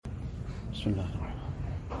Bismillah.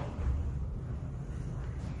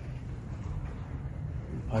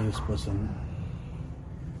 Pious person,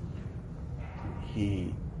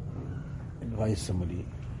 he advised somebody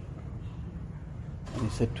and he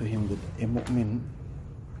said to him that a mu'min,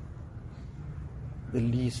 the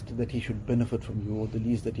least that he should benefit from you, or the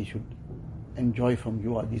least that he should enjoy from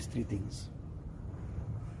you, are these three things.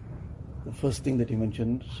 The first thing that he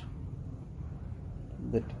mentioned,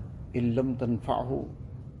 that illam tanfa'hu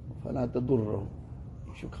fala tadurrahu.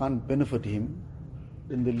 If you can't benefit him,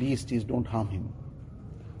 then the least is don't harm him.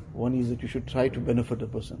 One is that you should try to benefit a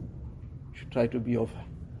person. You should try to be of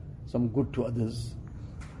some good to others.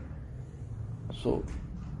 So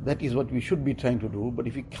that is what we should be trying to do. But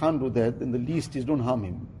if you can't do that, then the least is don't harm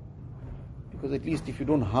him. Because at least if you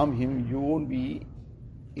don't harm him, you won't be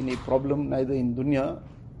in a problem neither in dunya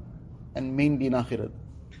and mainly in akhirat.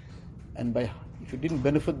 And if you didn't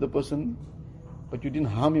benefit the person, but you didn't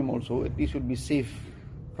harm him also, at least you'll be safe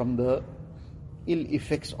from the ill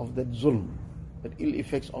effects of that zulm, that ill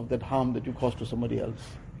effects of that harm that you caused to somebody else.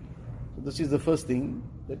 So this is the first thing,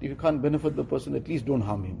 that if you can't benefit the person, at least don't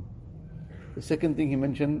harm him. The second thing he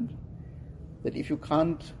mentioned, that if you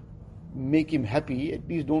can't make him happy, at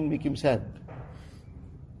least don't make him sad.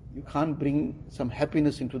 You can't bring some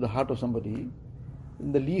happiness into the heart of somebody,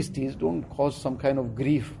 then the least is don't cause some kind of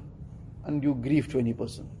grief, undue grief to any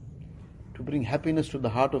person. To bring happiness to the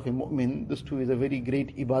heart of a mu'min, this too is a very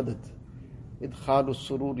great ibadat. Idkhalu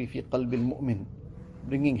sururi fi qalbi al-mu'min.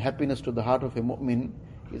 Bringing happiness to the heart of a mu'min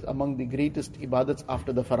is among the greatest ibadats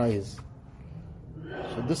after the faraiz.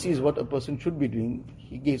 So this is what a person should be doing.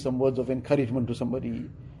 He gave some words of encouragement to somebody.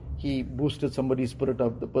 He boosted somebody's spirit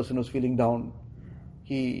up. The person was feeling down.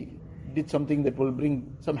 He did something that will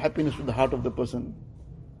bring some happiness to the heart of the person.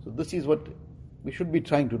 So this is what we should be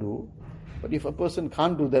trying to do. But if a person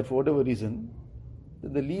can't do that for whatever reason,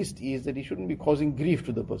 then the least is that he shouldn't be causing grief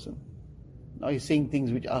to the person. Now he's saying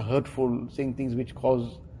things which are hurtful, saying things which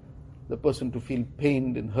cause the person to feel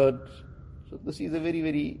pained and hurt. So this is a very,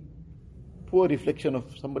 very poor reflection of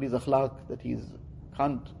somebody's akhlaq, that he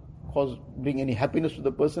can't bring any happiness to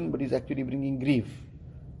the person, but he's actually bringing grief.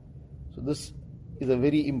 So this is a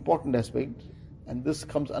very important aspect, and this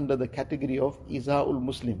comes under the category of iza'ul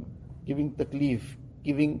Muslim, giving taklif,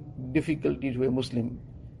 giving difficulty to a Muslim.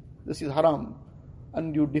 This is haram.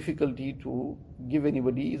 Undue difficulty to give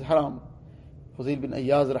anybody is haram. Fuzail bin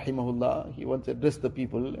Ayyaz rahimahullah, he once addressed the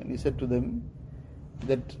people and he said to them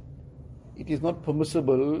that it is not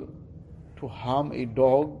permissible to harm a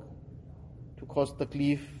dog, to cause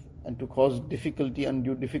taklif and to cause difficulty,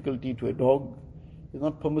 undue difficulty to a dog. It is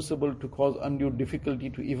not permissible to cause undue difficulty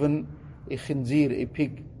to even a khinzir, a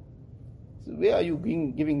pig. So where are you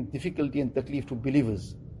giving difficulty and taklif to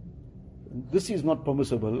believers? This is not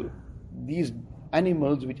permissible. These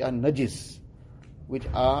animals which are najis, which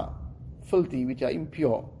are filthy, which are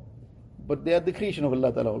impure, but they are the creation of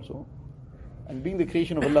Allah Ta'ala also. And being the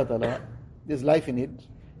creation of Allah Ta'ala, there's life in it.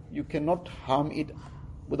 You cannot harm it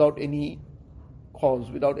without any cause,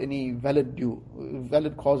 without any valid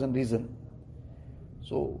cause and reason.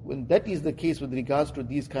 So when that is the case with regards to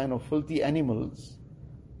these kind of filthy animals,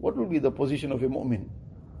 what will be the position of a mu'min?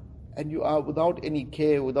 And you are without any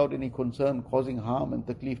care, without any concern, causing harm and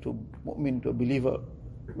taklif to a mu'min, to a believer.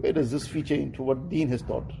 Where does this feature into what deen has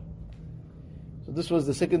taught? So this was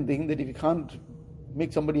the second thing, that if you can't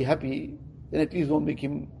make somebody happy, then at least don't make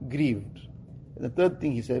him grieved. And the third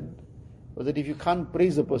thing he said was that if you can't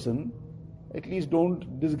praise a person, at least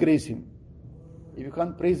don't disgrace him. If you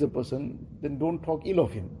can't praise a person, then don't talk ill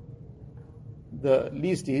of him. The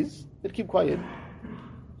least is that keep quiet.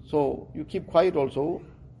 So you keep quiet also.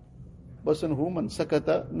 Person who man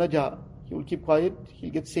sakata naja, he will keep quiet,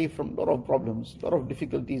 he'll get safe from a lot of problems, a lot of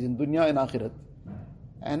difficulties in dunya and akhirat.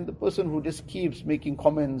 And the person who just keeps making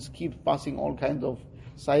comments, keeps passing all kinds of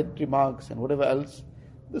side remarks and whatever else,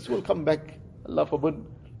 this will come back, Allah forbid,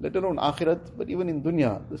 let alone akhirat, but even in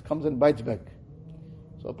dunya, this comes and bites back.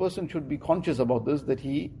 So a person should be conscious about this, that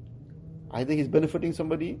either he's benefiting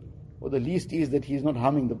somebody, or the least is that he is not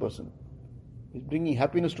harming the person. He's bringing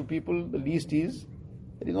happiness to people, the least is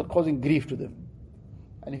that he's not causing grief to them.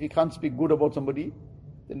 And if he can't speak good about somebody,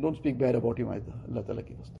 then don't speak bad about him either. Allah Ta'ala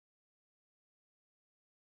keep us.